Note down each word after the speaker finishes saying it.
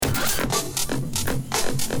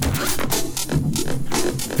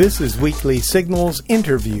This is Weekly Signals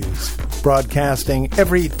Interviews, broadcasting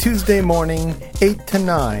every Tuesday morning, 8 to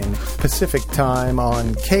 9 Pacific Time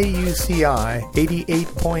on KUCI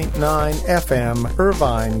 88.9 FM,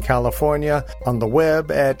 Irvine, California, on the web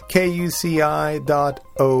at kuci.org.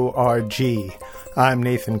 I'm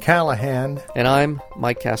Nathan Callahan. And I'm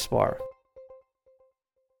Mike Kaspar.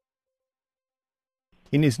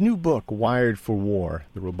 In his new book, Wired for War,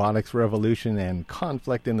 The Robotics Revolution and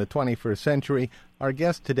Conflict in the 21st Century, our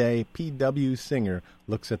guest today, P.W. Singer,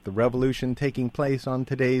 looks at the revolution taking place on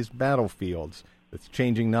today's battlefields. It's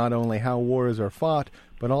changing not only how wars are fought,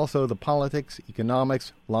 but also the politics,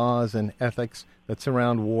 economics, laws, and ethics that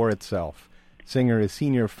surround war itself. Singer is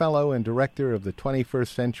Senior Fellow and Director of the 21st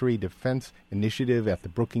Century Defense Initiative at the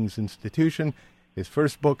Brookings Institution. His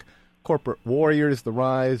first book, Corporate Warriors, The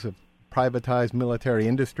Rise of Privatized Military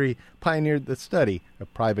Industry, pioneered the study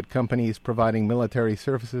of private companies providing military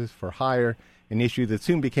services for hire, an issue that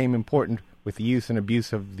soon became important with the use and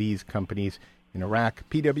abuse of these companies in Iraq.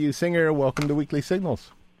 P.W. Singer, welcome to Weekly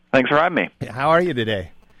Signals. Thanks for having me. How are you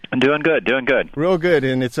today? I'm doing good. Real good,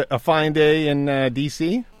 and it's a fine day in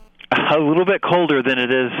D.C.? A little bit colder than it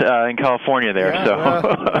is in California there,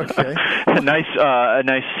 okay. a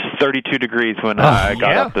nice 32 degrees when I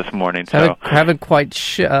got up this morning. So haven't quite.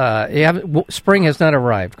 Spring has not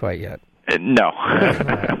arrived quite yet. No.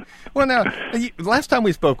 Well, now, last time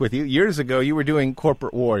we spoke with you, years ago, you were doing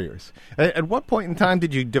Corporate Warriors. At what point in time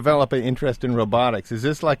did you develop an interest in robotics? Is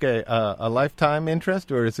this like a lifetime interest,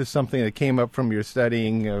 or is this something that came up from your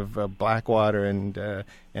studying of Blackwater and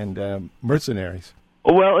mercenaries?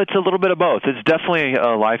 Well, it's a little bit of both. It's definitely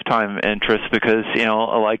a lifetime interest because,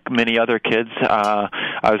 like many other kids,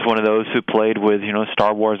 I was one of those who played with,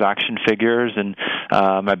 Star Wars action figures, and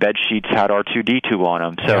my bed sheets had R2-D2 on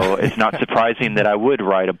them. So it's not surprising that I would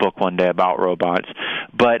write a book one day about robots.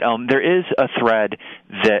 But there is a thread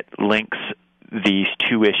that links these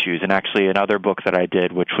two issues, and actually another book that I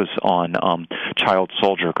did, which was on child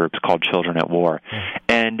soldier groups called Children at War.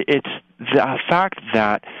 And it's the fact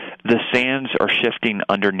that the sands are shifting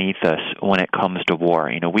underneath us when it comes to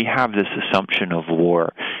war. We have this assumption of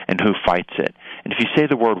war and who fights it. And if you say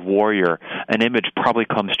the word warrior, an image probably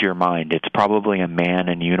comes to your mind. It's probably a man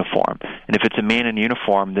in uniform. And if it's a man in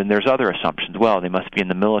uniform, then there's other assumptions. Well, they must be in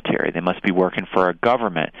the military. They must be working for a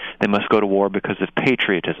government. They must go to war because of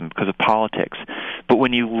patriotism, because of politics. But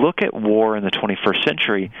when you look at war in the 21st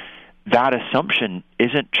century, that assumption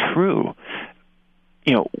isn't true.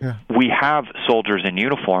 We have soldiers in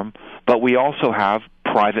uniform, but we also have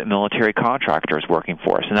private military contractors working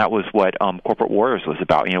for us, and that was what Corporate Warriors was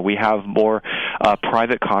about. We have more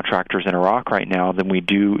private contractors in Iraq right now than we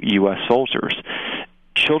do U.S. soldiers.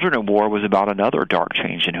 Children at War was about another dark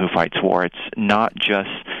change in who fights war. It's not just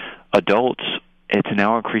adults. It's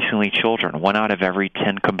now increasingly children. 1 out of every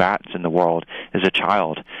 10 combatants in the world is a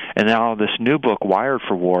child. And now this new book, Wired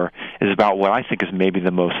for War, is about what I think is maybe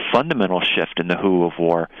the most fundamental shift in the who of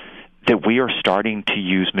war, that we are starting to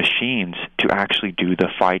use machines to actually do the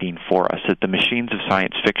fighting for us, that the machines of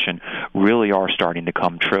science fiction really are starting to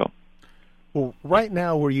come true. Well, right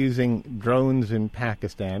now we're using drones in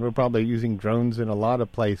Pakistan. We're probably using drones in a lot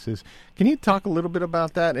of places. Can you talk a little bit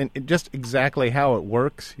about that and just exactly how it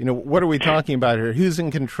works? What are we talking about here? Who's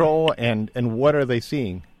in control and what are they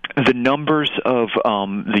seeing? The numbers of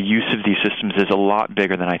the use of these systems is a lot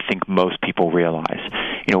bigger than I think most people realize.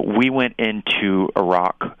 We went into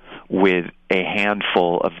Iraq with a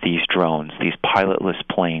handful of these drones, these pilotless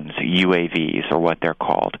planes, UAVs are what they're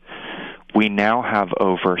called. We now have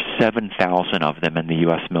over 7,000 of them in the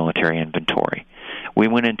U.S. military inventory. We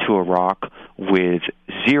went into Iraq with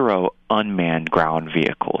 0 unmanned ground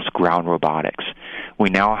vehicles, ground robotics. We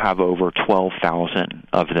now have over 12,000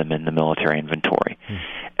 of them in the military inventory.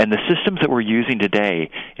 And the systems that we're using today,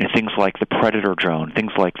 things like the Predator drone,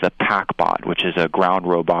 things like the PackBot, which is a ground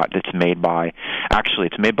robot that's made by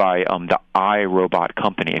the iRobot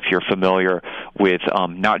company. If you're familiar with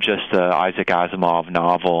not just the Isaac Asimov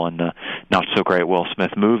novel and the not-so-great Will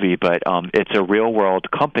Smith movie, but it's a real-world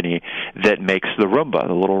company that makes the Roomba,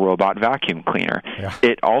 the little robot vacuum cleaner. Yeah.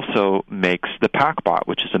 It also makes the PackBot,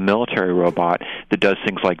 which is a military robot that does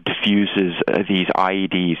things like diffuses these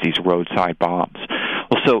IEDs, these roadside bombs.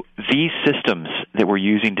 Well, so these systems that we're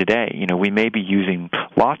using today, we may be using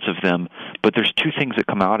lots of them, but there's two things that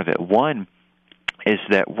come out of it. One is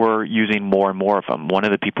that we're using more and more of them. One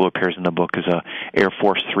of the people who appears in the book is a Air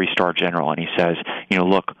Force 3-star general, and he says,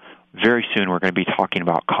 look, very soon we're going to be talking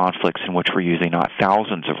about conflicts in which we're using not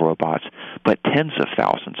thousands of robots, but tens of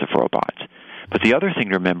thousands of robots. But the other thing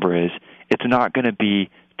to remember is it's not going to be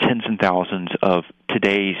tens and thousands of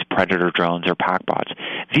today's Predator drones or PackBots.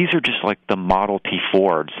 These are just like the Model T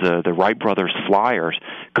Fords, the Wright Brothers Flyers,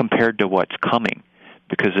 compared to what's coming.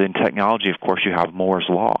 Because in technology, of course, you have Moore's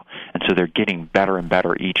Law. And so they're getting better and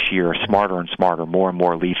better each year, smarter and smarter, more and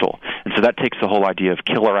more lethal. And so that takes the whole idea of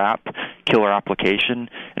killer app, killer application,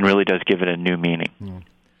 and really does give it a new meaning. Mm.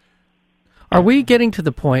 Are we getting to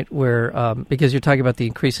the point where, because you're talking about the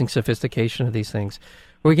increasing sophistication of these things,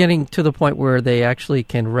 we're getting to the point where they actually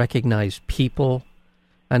can recognize people?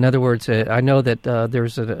 In other words, I know that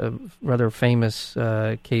there's a rather famous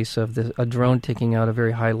case of a drone taking out a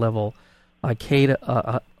very high-level Al-Qaeda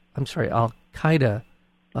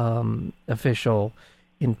official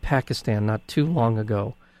in Pakistan not too long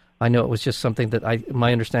ago. I know it was just something that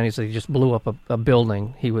my understanding is that he just blew up a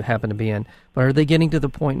building he would happen to be in. But are they getting to the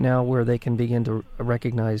point now where they can begin to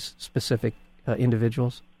recognize specific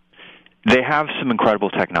individuals? They have some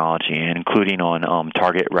incredible technology, including on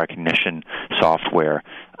target recognition software,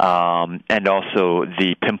 and also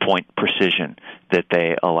the pinpoint precision that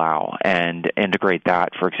they allow, and integrate that,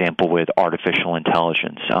 for example, with artificial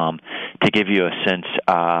intelligence. To give you a sense,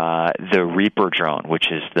 the Reaper drone,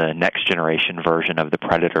 which is the next generation version of the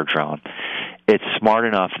Predator drone, it's smart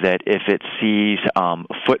enough that if it sees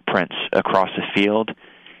footprints across a field,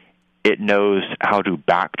 it knows how to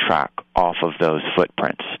backtrack off of those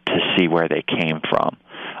footprints to see where they came from.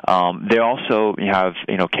 They also have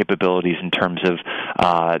capabilities in terms of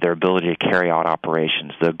their ability to carry out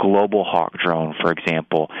operations. The Global Hawk drone, for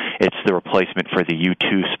example, it's the replacement for the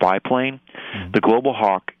U-2 spy plane. Mm-hmm. The Global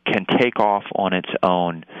Hawk can take off on its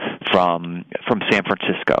own from San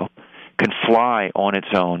Francisco, can fly on its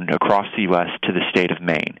own across the U.S. to the state of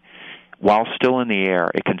Maine. While still in the air,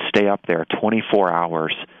 it can stay up there 24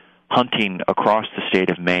 hours hunting across the state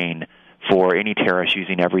of Maine for any terrorists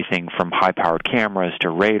using everything from high-powered cameras to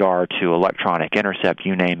radar to electronic intercept,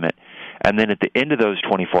 you name it. And then at the end of those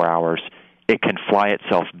 24 hours, it can fly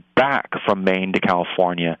itself back from Maine to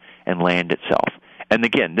California and land itself. And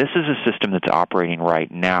again, this is a system that's operating right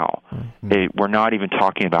now. Mm-hmm. We're not even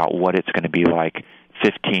talking about what it's going to be like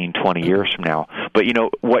 15, 20 years from now. But,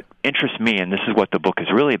 what interests me, and this is what the book is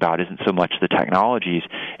really about, isn't so much the technologies,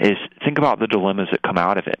 is think about the dilemmas that come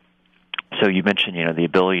out of it. So you mentioned, the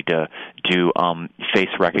ability to do face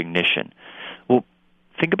recognition. Well,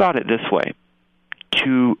 think about it this way.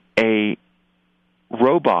 To a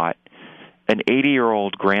robot, an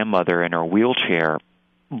 80-year-old grandmother in her wheelchair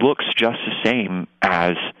looks just the same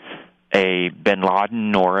as a Bin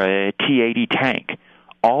Laden or a T-80 tank.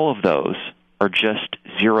 All of those are just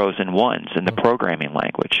zeros and ones in the programming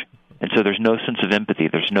language. And so there's no sense of empathy,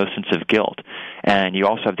 there's no sense of guilt. And you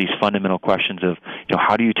also have these fundamental questions of,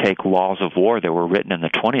 how do you take laws of war that were written in the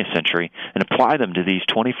 20th century and apply them to these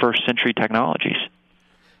 21st century technologies?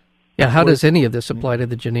 Yeah, how does any of this apply to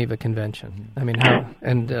the Geneva Convention? I mean, how?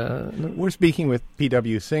 And we're speaking with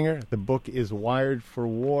P.W. Singer. The book is Wired for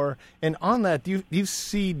War. And on that, do you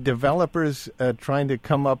see developers trying to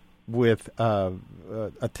come up with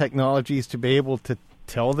technologies to be able to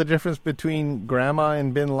tell the difference between Grandma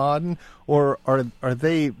and Bin Laden, or are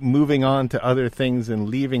they moving on to other things and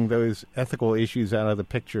leaving those ethical issues out of the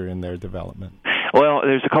picture in their development? Well,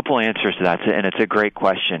 there's a couple answers to that, and it's a great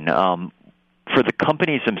question. For the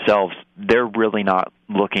companies themselves, they're really not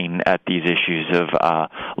looking at these issues of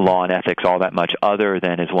law and ethics all that much, other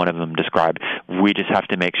than, as one of them described, we just have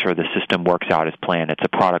to make sure the system works out as planned. It's a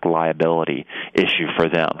product liability issue for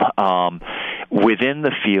them. Within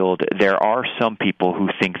the field, there are some people who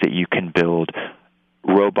think that you can build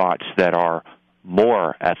robots that are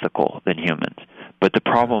more ethical than humans. But the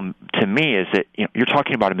problem to me is that you're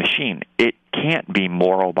talking about a machine. It can't be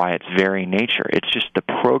moral by its very nature. It's just the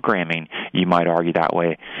programming, you might argue that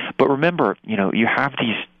way. But remember, you have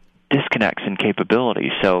these disconnects in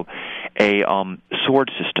capabilities. So a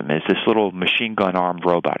sword system is this little machine gun armed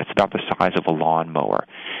robot. It's about the size of a lawnmower.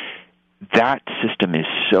 That system is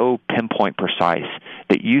so pinpoint precise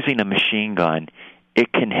that using a machine gun,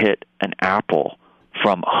 it can hit an apple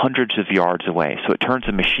from hundreds of yards away. So it turns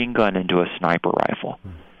a machine gun into a sniper rifle.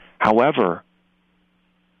 However,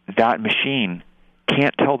 that machine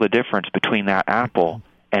can't tell the difference between that apple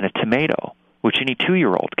and a tomato, which any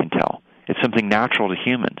 2-year-old can tell. It's something natural to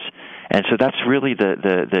humans. And so that's really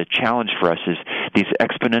the challenge for us, is these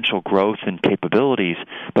exponential growth and capabilities,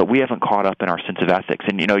 but we haven't caught up in our sense of ethics.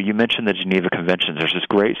 And, you mentioned the Geneva Conventions. There's this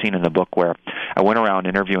great scene in the book where I went around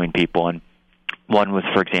interviewing people, and one was,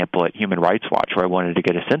 for example, at Human Rights Watch, where I wanted to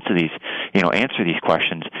get a sense of these, answer these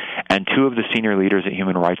questions. And 2 of the senior leaders at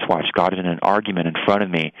Human Rights Watch got in an argument in front of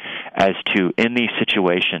me as to, in these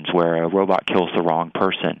situations where a robot kills the wrong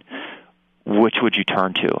person, which would you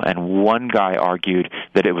turn to? And one guy argued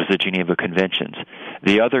that it was the Geneva Conventions.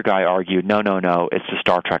 The other guy argued, no, it's the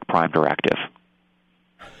Star Trek Prime Directive.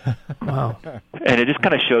 Wow. And it just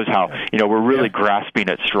kind of shows how, we're really grasping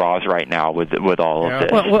at straws right now with all of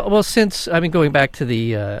this. Well, since, going back to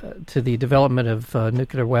the development of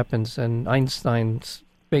nuclear weapons, and Einstein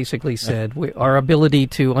basically said our ability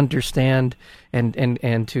to understand and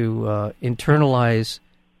to internalize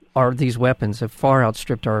these weapons have far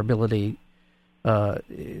outstripped our ability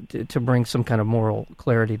to bring some kind of moral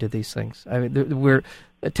clarity to these things.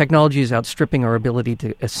 Technology is outstripping our ability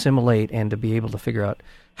to assimilate and to be able to figure out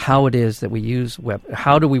how it is that we use weapons.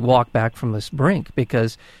 How do we walk back from this brink?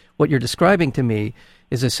 Because what you're describing to me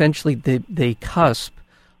is essentially the cusp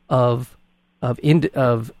of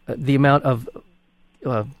the amount of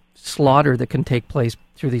slaughter that can take place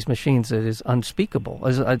through these machines that is unspeakable.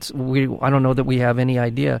 I don't know that we have any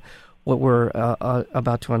idea what we're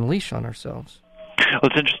about to unleash on ourselves. Well,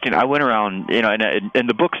 it's interesting. I went around, and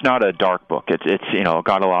the book's not a dark book. It's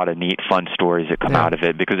got a lot of neat, fun stories that come out of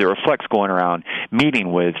it because it reflects going around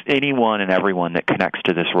meeting with anyone and everyone that connects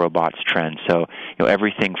to this robots trend. So,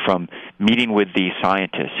 everything from meeting with these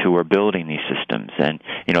scientists who are building these systems, and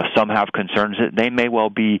some have concerns that they may well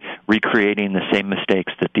be recreating the same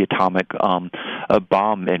mistakes that the atomic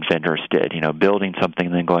bomb inventors did. Building something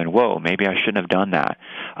and then going, whoa, maybe I shouldn't have done that.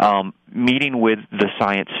 Meeting with the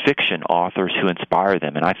science fiction authors who inspire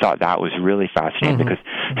them, and I thought that was really fascinating because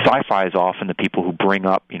sci-fi is often the people who bring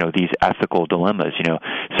up, these ethical dilemmas.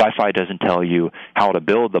 Sci-fi doesn't tell you how to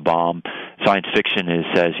build the bomb. Science fiction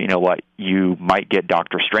says, you might get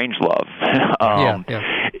Dr. Strangelove.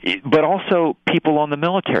 But also people on the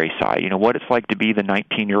military side, what it's like to be the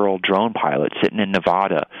 19-year-old drone pilot sitting in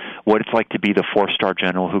Nevada, what it's like to be the 4-star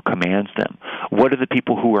general who commands them. What do the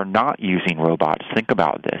people who are not using robots think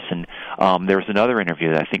about this? And there's another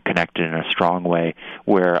interview that I think connected in a strong way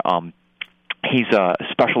where he's a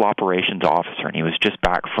special operations officer, and he was just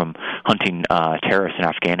back from hunting terrorists in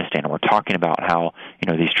Afghanistan, and we're talking about how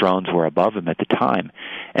these drones were above him at the time.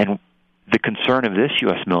 And the concern of this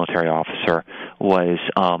U.S. military officer was,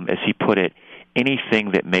 as he put it,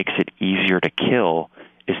 anything that makes it easier to kill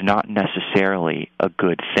is not necessarily a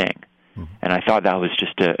good thing. And I thought that was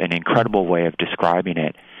just an incredible way of describing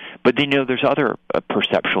it. But then, there's other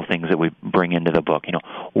perceptual things that we bring into the book.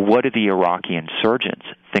 What do the Iraqi insurgents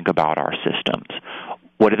think about our systems?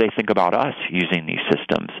 What do they think about us using these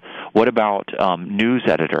systems? What about news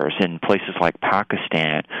editors in places like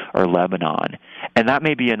Pakistan or Lebanon? And that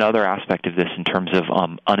may be another aspect of this in terms of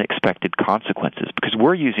unexpected consequences, because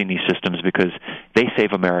we're using these systems because they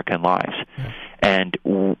save American lives. And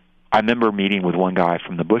I remember meeting with one guy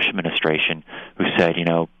from the Bush administration who said,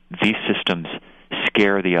 these systems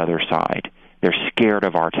scare the other side. They're scared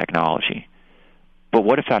of our technology. But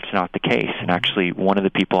what if that's not the case? And actually, one of the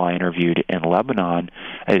people I interviewed in Lebanon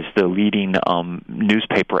is the leading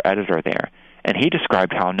newspaper editor there. And he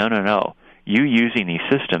described how, no, you using these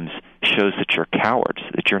systems shows that you're cowards,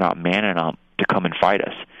 that you're not man enough to come and fight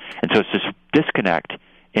us. And so it's this disconnect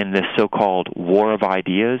in this so-called war of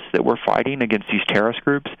ideas that we're fighting against these terrorist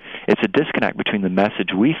groups. It's a disconnect between the message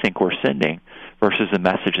we think we're sending versus the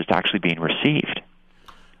message that's actually being received.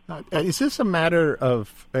 Is this a matter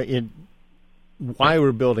of why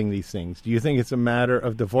we're building these things? Do you think it's a matter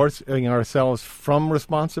of divorcing ourselves from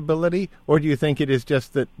responsibility, or do you think it is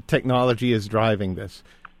just that technology is driving this?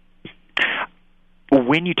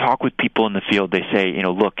 When you talk with people in the field, they say,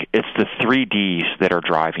 look, it's the 3 Ds that are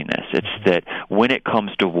driving this. It's that when it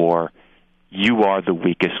comes to war, you are the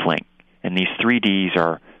weakest link. And these 3 Ds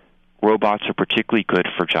are robots are particularly good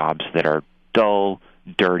for jobs that are dull,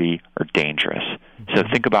 dirty, or dangerous. So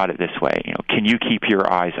think about it this way. Can you keep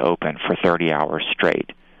your eyes open for 30 hours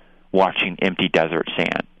straight watching empty desert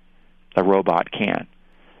sand? A robot can.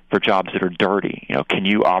 For jobs that are dirty, can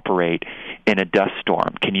you operate in a dust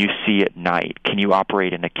storm? Can you see at night? Can you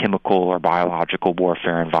operate in a chemical or biological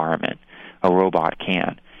warfare environment? A robot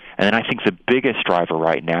can. And then I think the biggest driver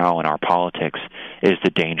right now in our politics is the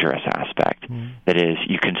dangerous aspect. That is,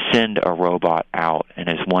 you can send a robot out, and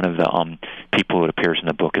as one of the people who appears in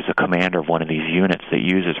the book is the commander of one of these units that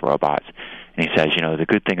uses robots, and he says, the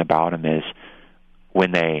good thing about them is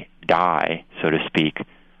when they die, so to speak,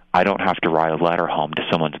 I don't have to write a letter home to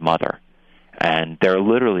someone's mother. And there are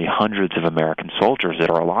literally hundreds of American soldiers that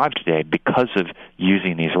are alive today because of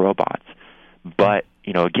using these robots. But,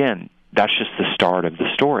 again, that's just the start of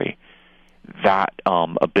the story. That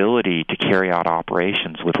ability to carry out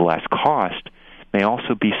operations with less cost may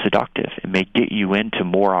also be seductive. It may get you into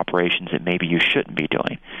more operations that maybe you shouldn't be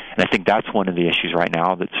doing. And I think that's one of the issues right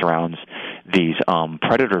now that surrounds these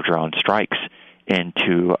Predator drone strikes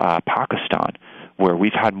into Pakistan, where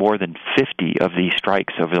we've had more than 50 of these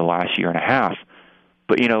strikes over the last year and a half.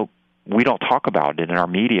 But, we don't talk about it in our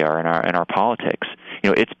media or in our politics.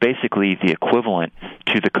 It's basically the equivalent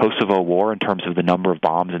to the Kosovo War in terms of the number of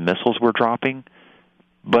bombs and missiles we're dropping,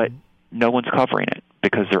 but no one's covering it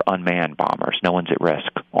because they're unmanned bombers. No one's at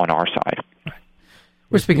risk on our side.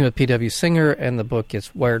 We're speaking with P.W. Singer, and the book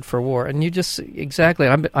is Wired for War. And you just, exactly,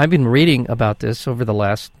 I've been reading about this over the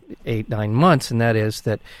last 8-9 months, and that is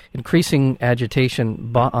that increasing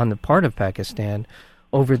agitation on the part of Pakistan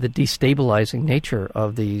over the destabilizing nature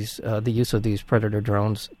of these, the use of these Predator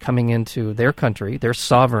drones coming into their country, their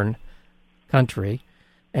sovereign country,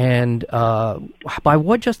 and by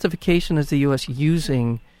what justification is the U.S.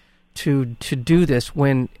 using to do this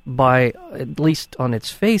when, by at least on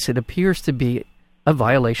its face, it appears to be a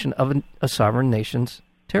violation of a sovereign nation's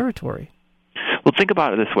territory? Well, think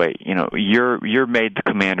about it this way. You're made the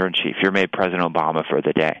commander-in-chief. You're made President Obama for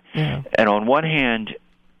the day. Yeah. And on one hand,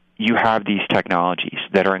 you have these technologies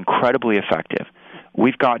that are incredibly effective.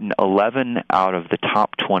 We've gotten 11 out of the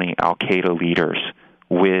top 20 al-Qaeda leaders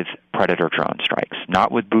with Predator drone strikes,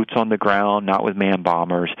 not with boots on the ground, not with manned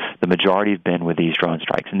bombers. The majority have been with these drone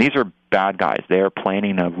strikes. And these are bad guys. They are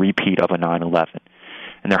planning a repeat of a 9/11.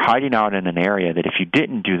 And they're hiding out in an area that if you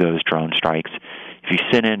didn't do those drone strikes, if you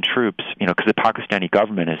send in troops, because the Pakistani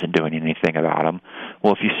government isn't doing anything about them,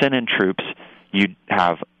 well, if you send in troops, you'd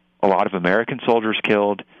have a lot of American soldiers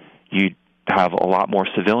killed, you'd have a lot more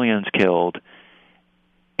civilians killed,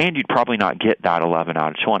 and you'd probably not get that 11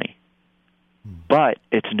 out of 20. But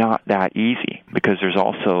it's not that easy because there's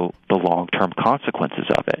also the long-term consequences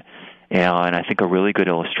of it. And I think a really good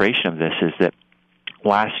illustration of this is that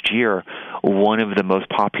last year, one of the most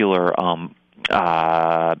popular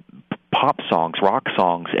pop songs, rock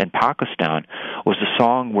songs in Pakistan was a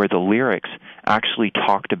song where the lyrics actually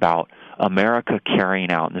talked about America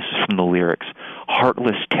carrying out, and this is from the lyrics,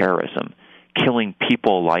 heartless terrorism, killing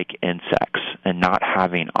people like insects, and not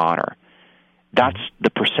having honor. That's the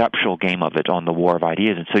perceptual game of it on the War of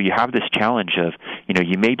Ideas. And so you have this challenge of,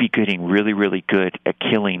 you may be getting really, really good at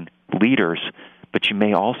killing leaders, but you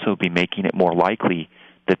may also be making it more likely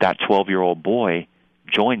that 12-year-old boy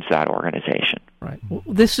joins that organization. Right. Well,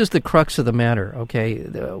 this is the crux of the matter, okay?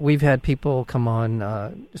 We've had people come on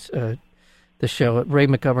the show. Ray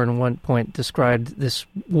McGovern at one point described this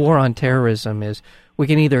war on terrorism as we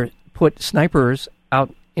can either put snipers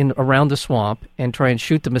out around the swamp and try and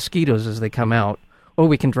shoot the mosquitoes as they come out, or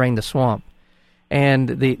we can drain the swamp. And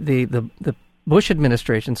the Bush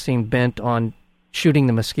administration seemed bent on shooting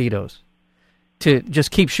the mosquitoes, to just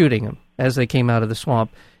keep shooting them as they came out of the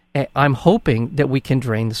swamp. I'm hoping that we can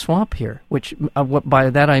drain the swamp here, which by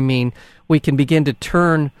that I mean we can begin to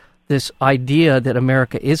turn this idea that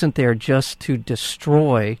America isn't there just to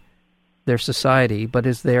destroy their society, but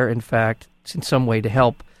is there, in fact, in some way to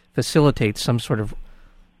help facilitate some sort of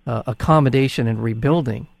accommodation and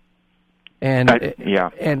rebuilding. And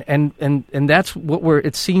and that's what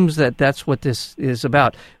it seems that that's what this is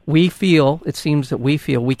about. It seems that we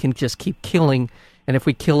feel we can just keep killing, and if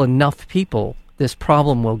we kill enough people, this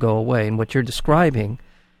problem will go away. And what you're describing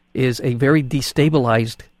is a very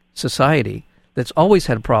destabilized society that's always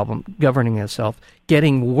had a problem governing itself,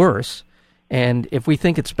 getting worse. And if we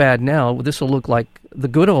think it's bad now, this will look like the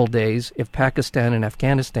good old days if Pakistan and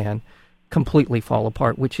Afghanistan completely fall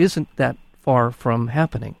apart, which isn't that far from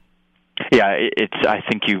happening. Yeah, I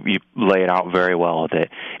think you lay it out very well, that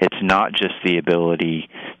it's not just the ability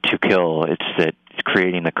to kill, it's that it's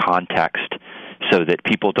creating the context so that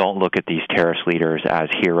people don't look at these terrorist leaders as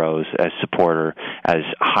heroes, as supporter, as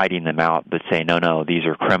hiding them out, but say, no, these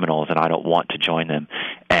are criminals and I don't want to join them.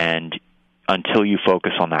 And until you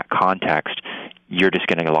focus on that context, you're just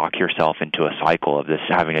going to lock yourself into a cycle of this,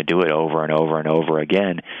 having to do it over and over and over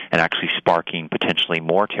again, and actually sparking potentially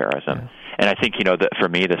more terrorism. Yeah. And I think, that for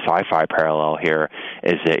me, the sci-fi parallel here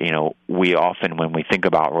is that, we often, when we think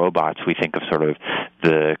about robots, we think of sort of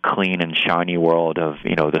the clean and shiny world of,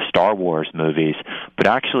 the Star Wars movies, but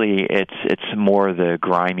actually it's more the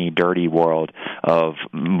grimy, dirty world of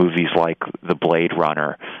movies like The Blade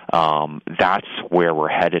Runner. That's where we're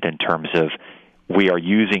headed in terms of we are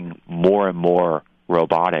using more and more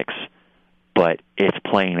robotics, but it's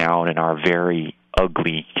playing out in our very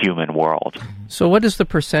ugly human world. So what is the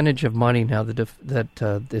percentage of money now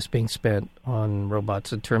that is being spent on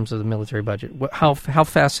robots in terms of the military budget? How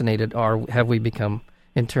fascinated have we become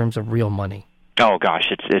in terms of real money? Oh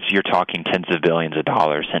gosh, it's you're talking tens of billions of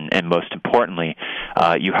dollars, and most importantly,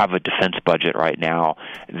 you have a defense budget right now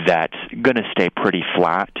that's going to stay pretty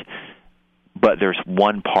flat, but there's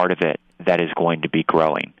one part of it that is going to be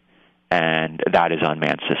growing, and that is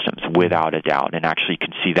unmanned systems, without a doubt. And actually, you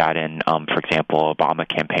can see that in, for example, Obama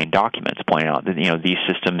campaign documents pointing out that these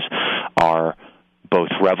systems are both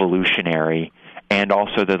revolutionary and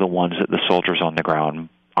also they're the ones that the soldiers on the ground,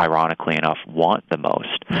 ironically enough, want the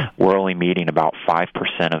most. We're only meeting about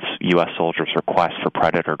 5% of U.S. soldiers' requests for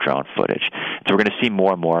Predator drone footage. So we're going to see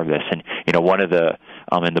more and more of this. And, one of the,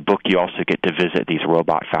 in the book, you also get to visit these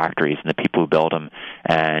robot factories and the people who build them.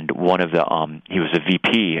 And one of the, he was a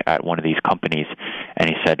VP at one of these companies, and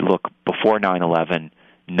he said, look, before 9/11,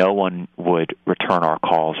 no one would return our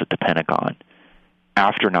calls at the Pentagon.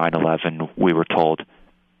 After 9/11, we were told,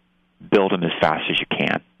 build them as fast as you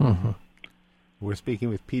can. Mm-hmm. We're speaking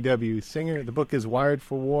with P.W. Singer. The book is Wired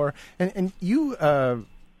for War. And you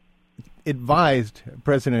advised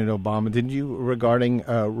President Obama, didn't you, regarding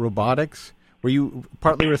robotics? Were you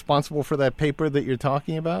partly responsible for that paper that you're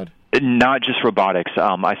talking about? Not just robotics.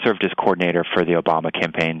 I served as coordinator for the Obama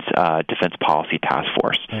campaign's Defense Policy Task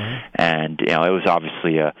Force. Mm-hmm. And, it was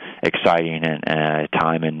obviously a exciting and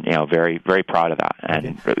time, and, very, very proud of that.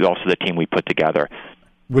 And also the team we put together.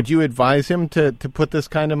 Would you advise him to put this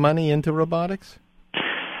kind of money into robotics?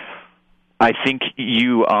 I think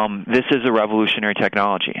this is a revolutionary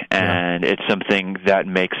technology, and it's something that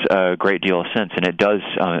makes a great deal of sense, and it does,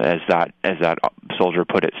 as that soldier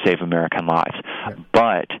put it, save American lives. Yeah.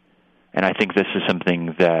 But, and I think this is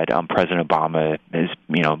something that President Obama has,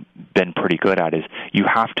 been pretty good at, is you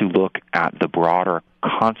have to look at the broader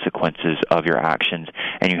consequences of your actions,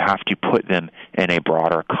 and you have to put them in a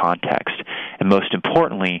broader context. And most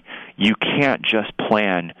importantly, you can't just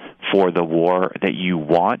plan for the war that you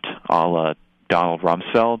want, a la Donald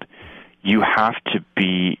Rumsfeld. You have to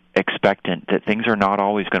be expectant that things are not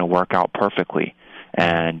always going to work out perfectly,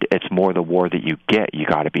 and it's more the war that you get you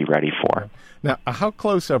got to be ready for. Now, how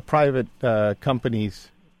close are private companies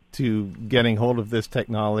to getting hold of this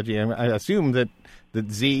technology? I assume that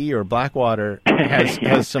Z or Blackwater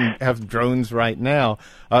have drones right now.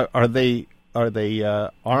 Are they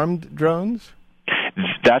armed drones?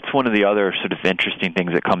 That's one of the other sort of interesting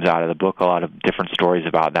things that comes out of the book. A lot of different stories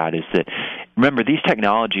about that is that, remember, these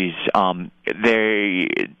technologies, they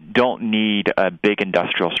don't need a big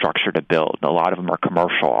industrial structure to build. A lot of them are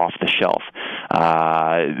commercial, off the shelf.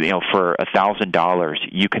 For $1,000,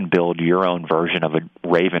 you can build your own version of a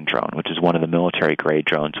Raven drone, which is one of the military-grade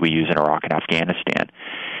drones we use in Iraq and Afghanistan.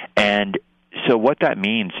 And so what that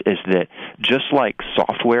means is that just like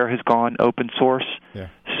software has gone open source,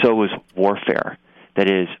 so is warfare. That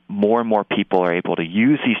is, more and more people are able to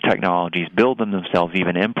use these technologies, build them themselves,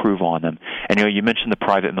 even improve on them. And, you mentioned the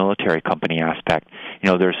private military company aspect.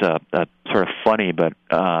 There's a sort of funny but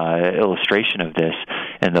illustration of this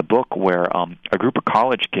in the book where a group of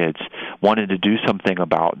college kids wanted to do something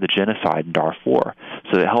about the genocide in Darfur.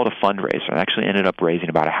 So they held a fundraiser and actually ended up raising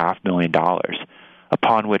about $500,000,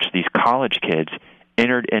 upon which these college kids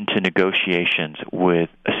entered into negotiations with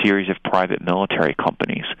a series of private military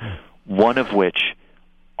companies, one of which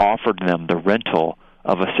offered them the rental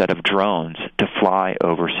of a set of drones to fly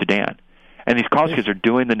over Sudan. And these college kids are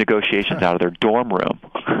doing the negotiations out of their dorm room.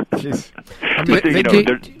 I'm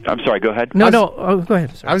sorry, go ahead. No, go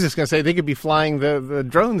ahead. Sorry. I was just going to say they could be flying the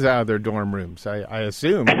drones out of their dorm rooms, I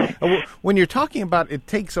assume. When you're talking about it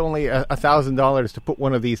takes only $1,000 to put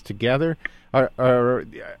one of these together,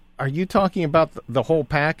 are you talking about the whole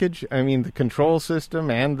package? I mean, the control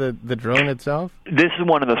system and the drone itself? This is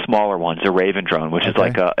one of the smaller ones, a Raven drone, which is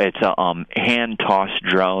like a hand-tossed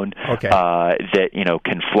drone that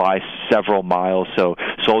can fly several miles. So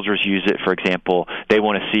soldiers use it, for example, they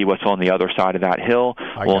want to see what's on the other side of that hill.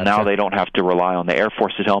 Now they don't have to rely on the Air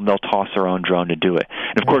Force to tell them. They'll toss their own drone to do it.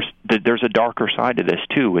 And, of course, there's a darker side to this,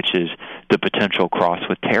 too, which is the potential cross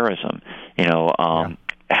with terrorism.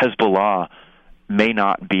 Hezbollah may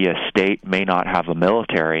not be a state, may not have a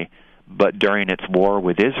military, but during its war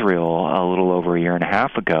with Israel a little over a year and a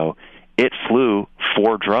half ago, it flew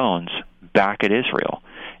 4 drones back at Israel.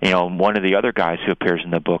 One of the other guys who appears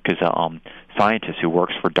in the book is a scientist who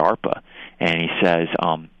works for DARPA, and he says,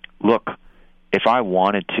 look, if I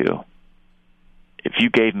wanted to, if you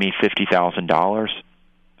gave me $50,000,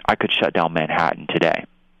 I could shut down Manhattan today.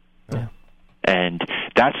 Yeah. And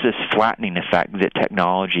that's this flattening effect that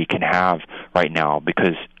technology can have right now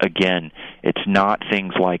because, again, it's not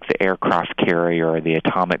things like the aircraft carrier or the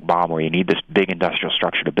atomic bomb where you need this big industrial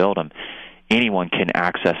structure to build them. Anyone can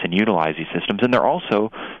access and utilize these systems, and they're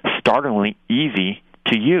also startlingly easy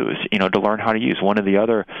to use, to learn how to use. One of the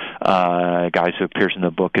other guys who appears in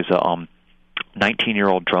the book is a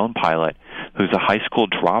 19-year-old drone pilot who's a high school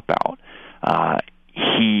dropout.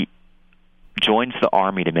 He joins the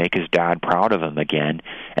Army to make his dad proud of him again,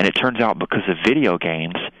 and it turns out because of video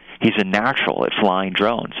games, He's a natural at flying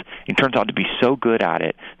drones. He turns out to be so good at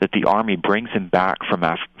it that the Army brings him back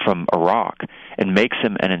from Iraq and makes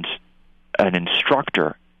him an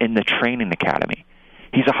instructor in the training academy.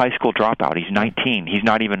 He's a high school dropout. He's 19. He's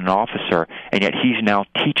not even an officer, and yet he's now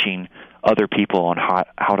teaching other people on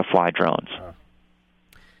how to fly drones.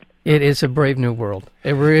 It is a brave new world.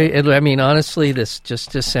 I mean, honestly, this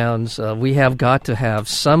just sounds. We have got to have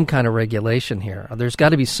some kind of regulation here. There's got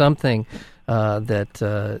to be something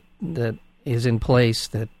that is in place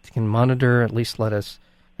that can monitor, at least let us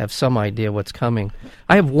have some idea what's coming.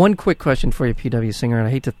 I have one quick question for you, P.W. Singer, and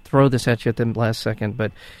I hate to throw this at you at the last second,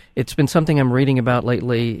 but it's been something I'm reading about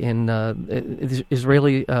lately in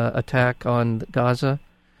Israeli attack on Gaza.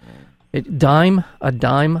 A dime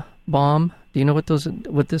bomb. Do you know what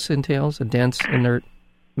this entails? A dense, inert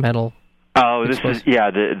metal. Oh, this is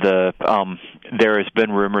there has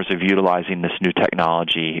been rumors of utilizing this new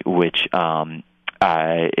technology, which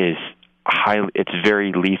is it's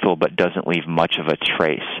very lethal, but doesn't leave much of a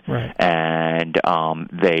trace. Right. And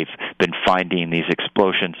they've been finding these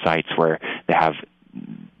explosion sites where they have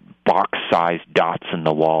box-sized dots in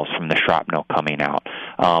the walls from the shrapnel coming out.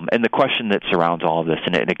 And the question that surrounds all of this,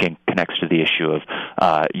 and it again connects to the issue of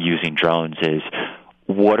using drones, is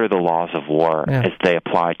what are the laws of war as they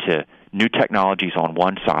apply to new technologies on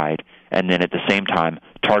one side, and then at the same time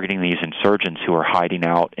targeting these insurgents who are hiding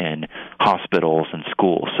out in hospitals and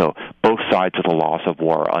schools. So both sides of the laws of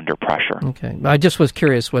war are under pressure. Okay. I just was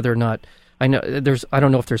curious whether or not, I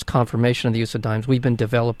don't know if there's confirmation of the use of dimes. We've been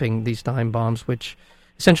developing these dime bombs, which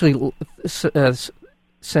essentially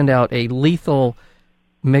send out a lethal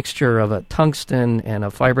mixture of a tungsten and a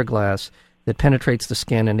fiberglass that penetrates the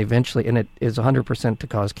skin, and eventually, and it is 100% to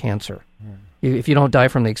cause cancer. If you don't die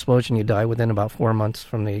from the explosion, you die within about 4 months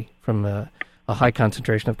from a high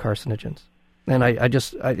concentration of carcinogens. And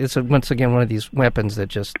it's once again one of these weapons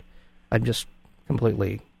that I'm just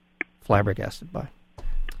completely flabbergasted by.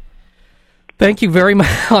 Thank you very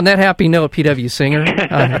much. On that happy note, P.W. Singer.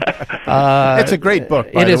 It's a great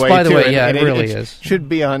book, by the way. Yeah, it really is. Should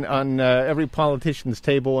be on every politician's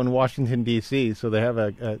table in Washington, D.C., so they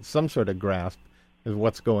have some sort of grasp of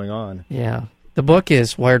what's going on. Yeah. The book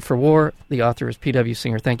is Wired for War. The author is P.W.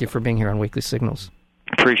 Singer. Thank you for being here on Weekly Signals.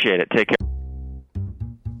 Appreciate it. Take care.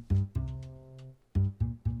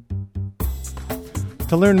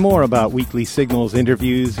 To learn more about Weekly Signals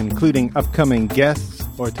interviews, including upcoming guests,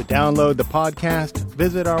 or to download the podcast,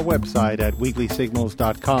 visit our website at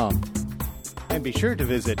weeklysignals.com. And be sure to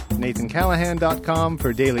visit nathancallahan.com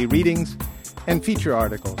for daily readings and feature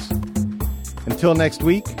articles. Until next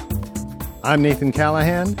week, I'm Nathan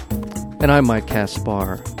Callahan. And I'm Mike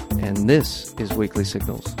Caspar, and this is Weekly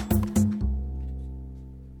Signals.